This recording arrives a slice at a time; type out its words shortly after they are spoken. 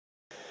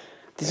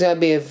This is going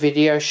to be a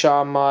video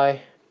showing my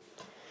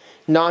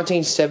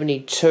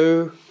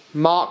 1972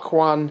 Mark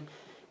 1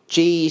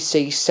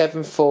 GEC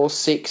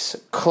 746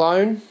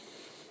 clone.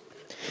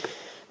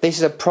 This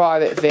is a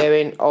private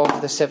variant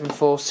of the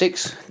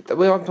 746.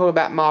 We want to talk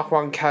about Mark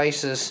 1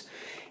 cases.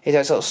 It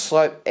has a little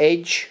slope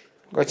edge,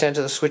 goes down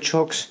to the switch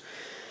hooks,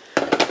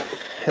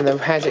 and the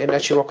hands can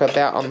actually rock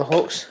about on the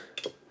hooks.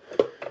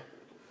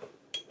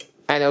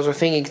 And there was a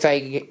thing you can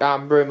take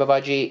room of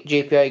our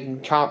GPO, you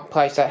can't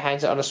place that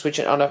handset on a switch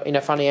and in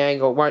a funny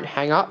angle, it won't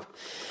hang up.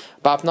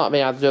 But I've not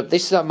been able to do it.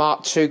 This is a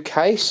Mark II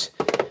case.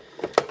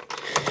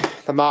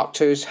 The Mark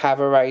IIs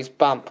have a raised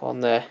bump on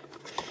there.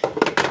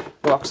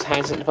 Locks the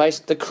handset into place.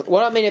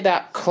 What I mean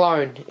about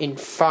clone in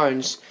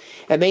phones,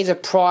 it means a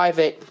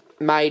private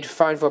made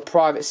phone for a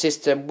private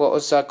system. What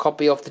was a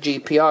copy of the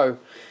GPO.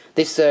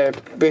 This is the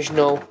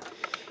original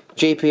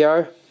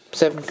GPO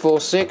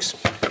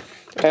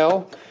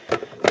 746L.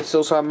 This is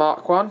also a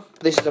Mark 1.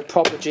 This is a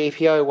proper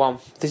GPO one.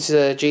 This is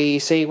a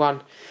GEC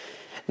one.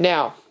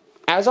 Now,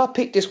 as I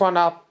picked this one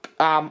up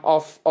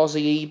off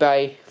Aussie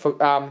eBay for,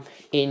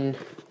 in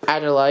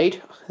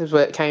Adelaide, this is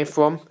where it came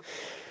from.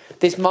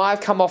 This might have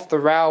come off the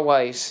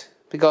railways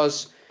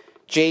because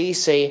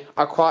GEC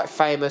are quite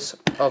famous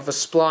of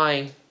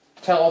supplying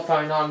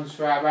telephone lines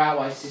for our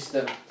railway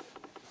system.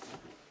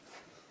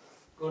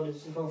 If I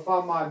can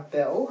find my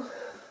bell.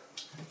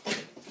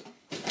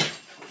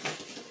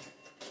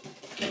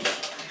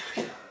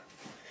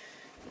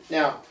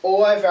 Now,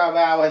 all over our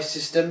railway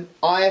system,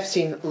 I have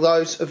seen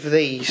loads of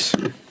these.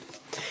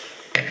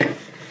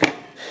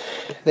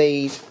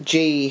 These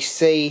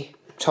GEC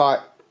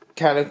type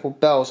mechanical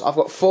bells. I've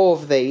got 4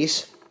 of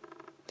these.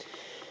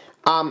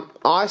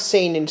 I've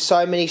seen in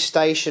so many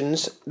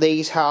stations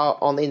these are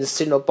in the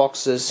signal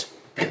boxes.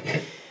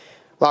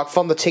 Like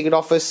from the ticket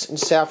office in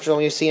South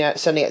Geelong, you're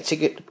sending out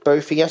ticket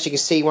booth. You actually can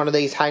see one of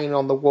these hanging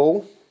on the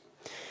wall.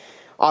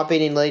 I've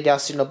been in Leadale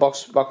signal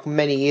box like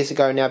many years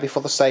ago now,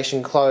 before the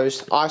station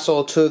closed. I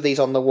saw 2 of these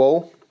on the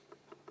wall.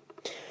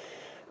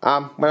 When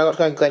I got to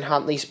go in Glen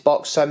Huntly's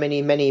box so many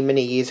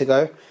years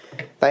ago,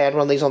 they had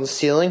one of these on the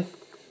ceiling.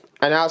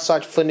 And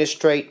outside Flinders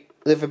Street,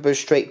 Liverpool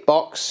Street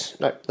box,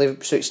 no,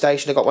 Liverpool Street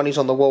station, they got one of these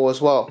on the wall as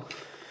well.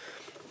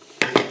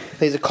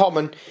 These are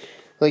commonly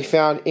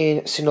found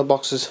in signal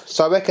boxes.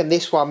 So I reckon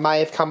this one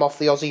may have come off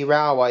the Aussie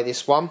Railway,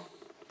 this one.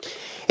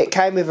 It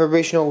came with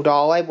original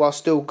dial label I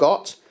still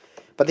got.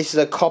 But this is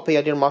a copy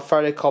I did on my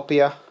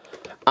photocopier,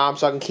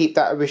 so I can keep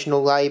that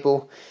original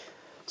label,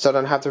 so I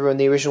don't have to ruin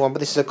the original one. But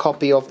this is a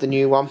copy of the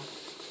new one,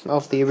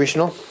 of the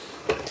original.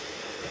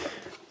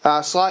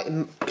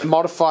 Slightly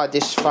modified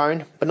this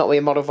phone, but not really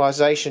a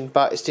modification,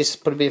 but it's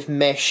just put a bit of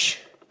mesh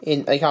in.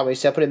 You can't really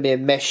see, I put a bit of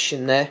mesh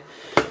in there,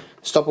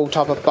 stop all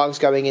type of bugs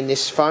going in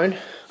this phone.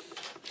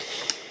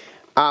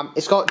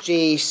 It's got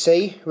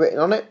GEC written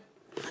on it.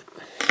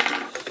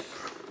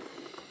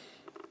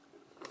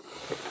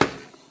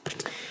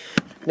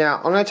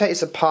 Now, I'm going to take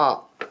this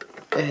apart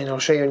and I'll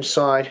show you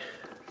inside.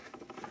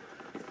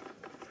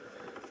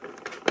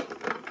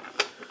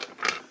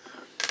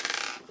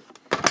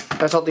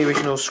 That's not the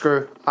original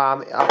screw.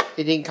 It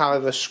didn't come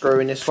with a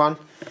screw in this one.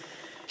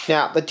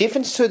 Now, the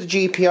difference to the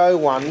GPO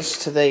ones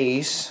to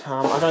these,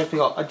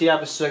 I did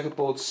have a circuit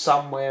board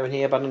somewhere in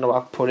here, but I don't know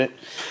where I've put it.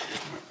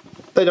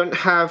 They don't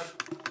have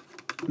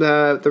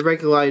the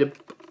regulator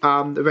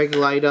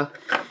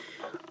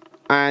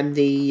and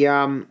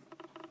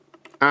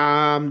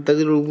the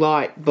little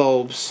light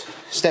bulbs,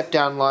 step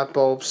down light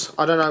bulbs.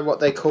 I don't know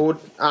what they're called,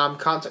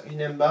 can't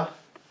remember.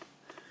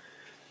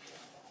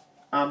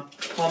 I'm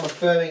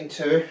referring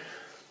to,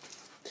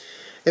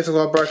 there's a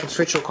lot of broken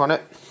switch hook on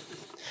it.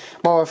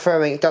 I'm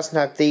referring, it doesn't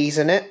have these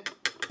in it,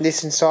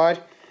 this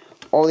inside,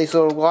 all these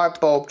little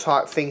light bulb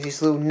type things,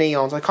 these little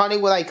neons. I can't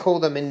remember what they call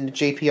them in the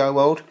GPO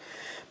world,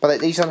 but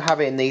these don't have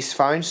it in these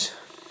phones,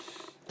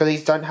 but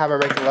these don't have a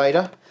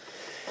regulator.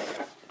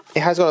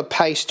 It has got a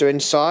paster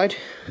inside.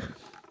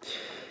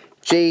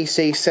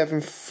 GEC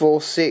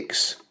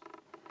 746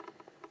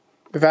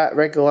 without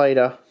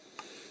regulator.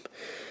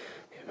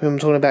 I'm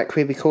talking about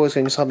creepy calls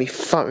going inside my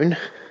phone.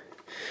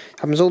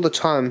 Happens all the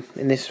time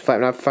in this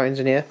phone. I have phones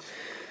in here,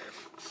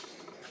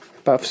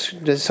 but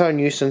there's so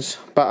nuisance.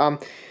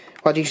 But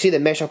well, you can see the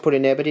mesh I put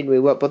in there, but it didn't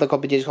really work. But the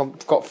copy did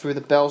got through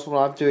the bells. What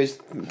I have to do is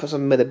put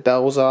some where the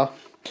bells are.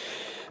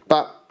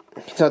 But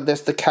so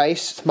that's the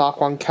case. It's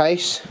Mark 1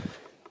 case.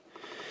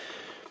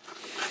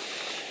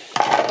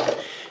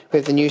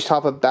 With the new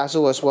type of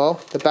bezel as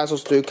well. The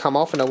bezels do come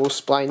off, and I will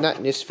explain that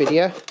in this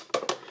video.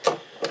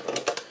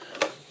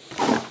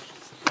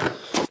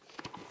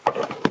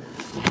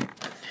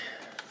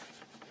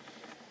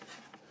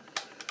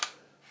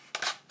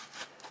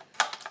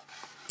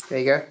 There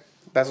you go.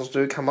 Bezels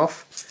do come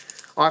off.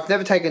 I've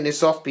never taken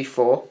this off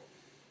before.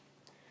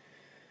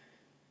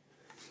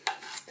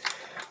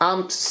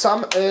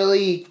 Some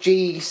early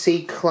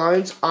GEC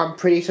clones, I'm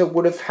pretty sure,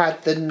 would have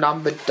had the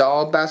numbered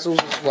dial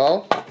bezels as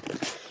well.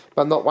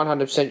 But I'm not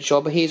 100%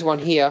 sure. But here's one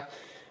here,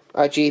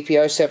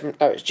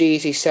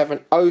 GEC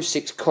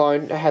 706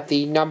 clone. It had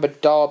the numbered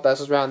dial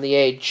bezels around the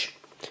edge,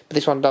 but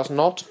this one does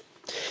not.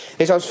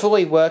 This one's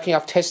fully working.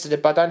 I've tested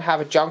it, but I don't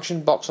have a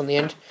junction box on the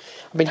end.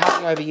 I've been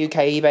hunting over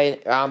UK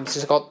eBay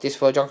since I got this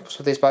for a junction box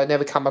for this, but I've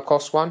never come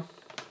across one.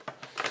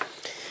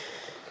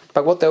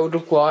 But what they would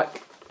look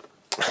like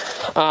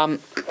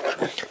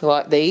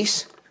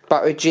these,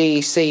 but with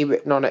GEC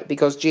written on it,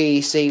 because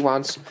GEC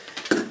ones,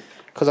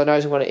 because I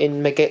noticed when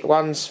in Maget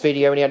One's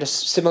video, when he had a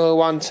similar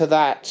one to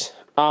that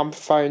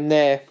phone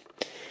there,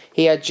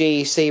 he had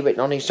GEC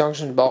written on his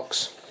junction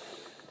box.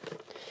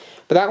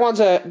 But that one's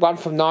a one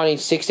from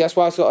 1960. That's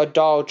why it's got a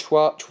dial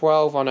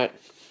 12 on it.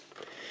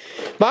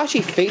 I might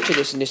actually feature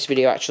this in this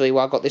video actually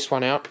while I got this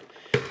one out.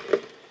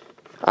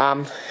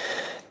 I'll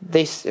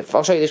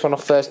show you this one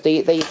off first.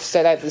 The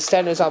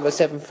standards are the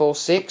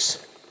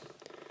 746.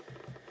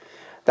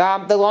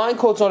 The line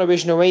cord's not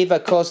original either,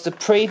 because the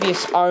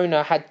previous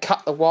owner had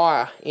cut the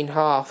wire in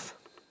half.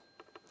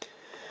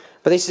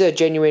 But this is a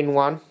genuine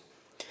one.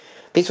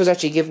 This was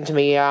actually given to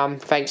me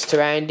thanks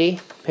to Andy,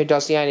 who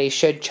does the Andy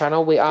Shed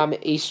channel. We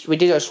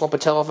did a swap a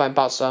telephone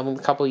butts a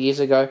couple of years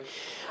ago.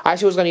 I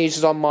actually was going to use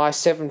it on my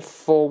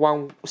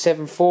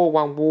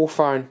 741 War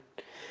phone.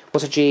 It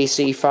was a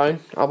GEC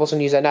phone. I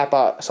wasn't using that,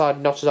 but I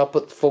decided not to.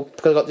 Because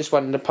I got this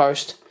one in the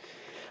post.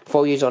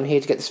 Before I use it on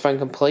here to get this phone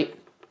complete.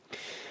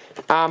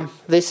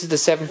 This is the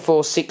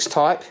 746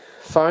 type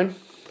phone.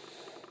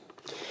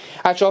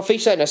 Actually, I'll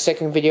feature that in a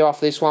second video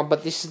after this one,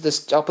 but this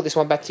is I'll put this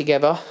one back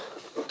together.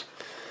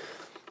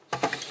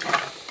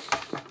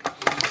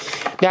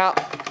 Now,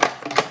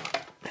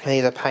 I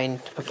need a pain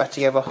to put back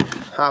together.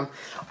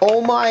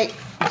 All my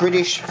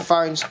British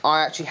phones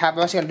I actually have.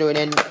 I'm actually going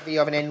to do a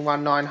video of an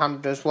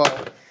N1900 as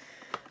well.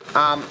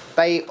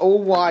 They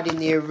all wired in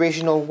the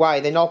original way.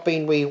 They're not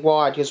being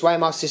rewired, because the way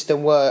my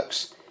system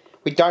works,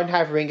 we don't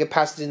have ring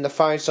capacitors in the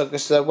phone, so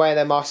the way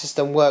that my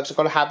system works, I've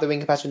got to have the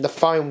ring capacitor in the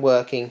phone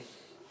working.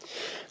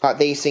 Like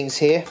these things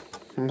here,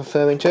 I'm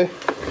referring to.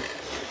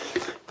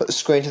 Put the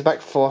screen to the back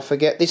before I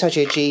forget. This is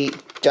actually a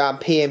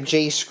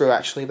PMG screw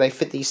actually. They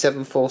fit these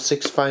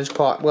 746 phones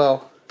quite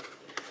well.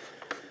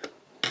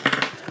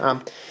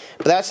 But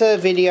that's a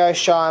video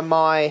showing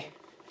my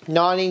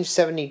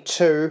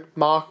 1972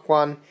 Mark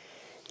I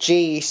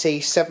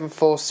GEC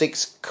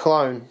 746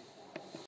 clone.